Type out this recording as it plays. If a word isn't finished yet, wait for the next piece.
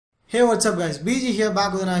Hey, what's up guys, BG here,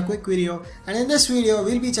 back with another quick video, and in this video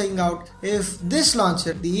we'll be checking out if this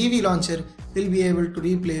launcher, the Eevee launcher, will be able to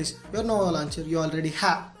replace your Nova launcher you already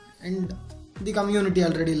have and the community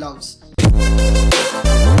already loves.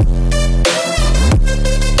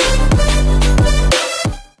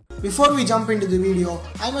 Before we jump into the video,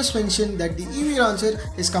 I must mention that the Eevee launcher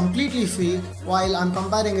is completely free while I'm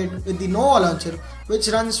comparing it with the Nova launcher, which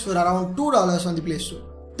runs for around $2 on the Play Store.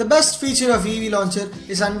 The best feature of Eevee launcher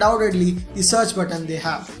is undoubtedly the search button they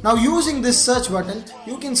have. Now using this search button,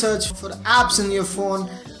 you can search for apps in your phone,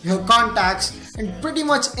 your contacts and pretty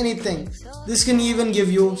much anything. This can even give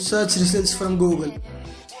you search results from Google.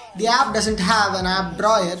 The app doesn't have an app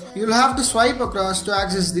drawer. You'll have to swipe across to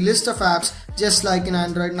access the list of apps just like in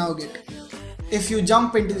Android Nougat. If you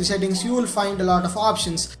jump into the settings, you will find a lot of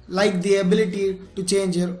options like the ability to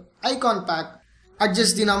change your icon pack,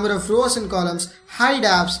 adjust the number of rows and columns, hide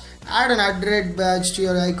apps, add an @ badge to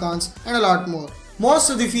your icons and a lot more.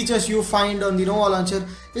 Most of the features you find on the Nova launcher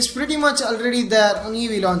is pretty much already there on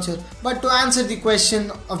Eevee launcher. But to answer the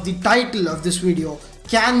question of the title of this video,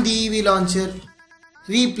 can the Eevee launcher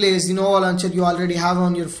replace the Nova launcher you already have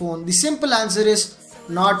on your phone? The simple answer is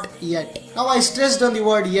not yet. Now I stressed on the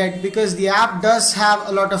word yet because the app does have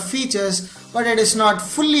a lot of features, but it is not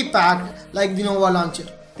fully packed like the Nova launcher.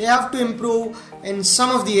 They have to improve in some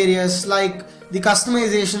of the areas like the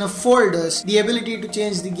customization of folders, the ability to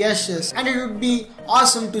change the gestures, and it would be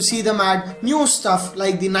awesome to see them add new stuff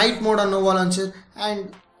like the night mode on Nova launcher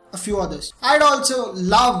and a few others. I'd also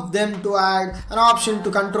love them to add an option to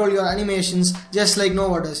control your animations just like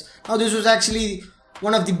Nova does. Now this was actually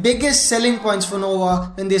one of the biggest selling points for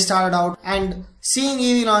Nova when they started out, and seeing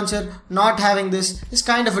Eevee launcher not having this is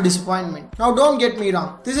kind of a disappointment. Now don't get me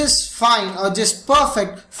wrong, this is fine or just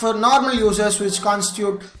perfect for normal users, which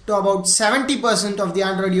constitute to about 70% of the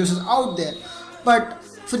Android users out there. But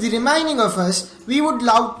for the remaining of us, we would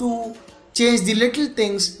love to change the little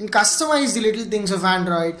things and customize the little things of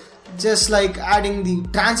Android, just like adding the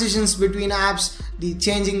transitions between apps, the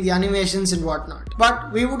changing the animations and whatnot.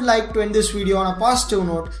 But we would like to end this video on a positive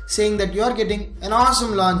note, saying that you are getting an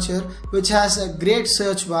awesome launcher which has a great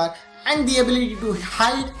search bar and the ability to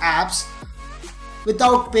hide apps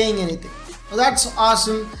without paying anything. Well, that's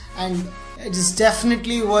awesome and it is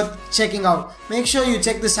definitely worth checking out. Make sure you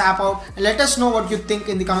check this app out and let us know what you think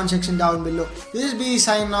in the comment section down below. This is BZ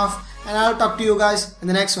signing off, and I'll talk to you guys in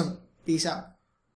the next one. Peace out.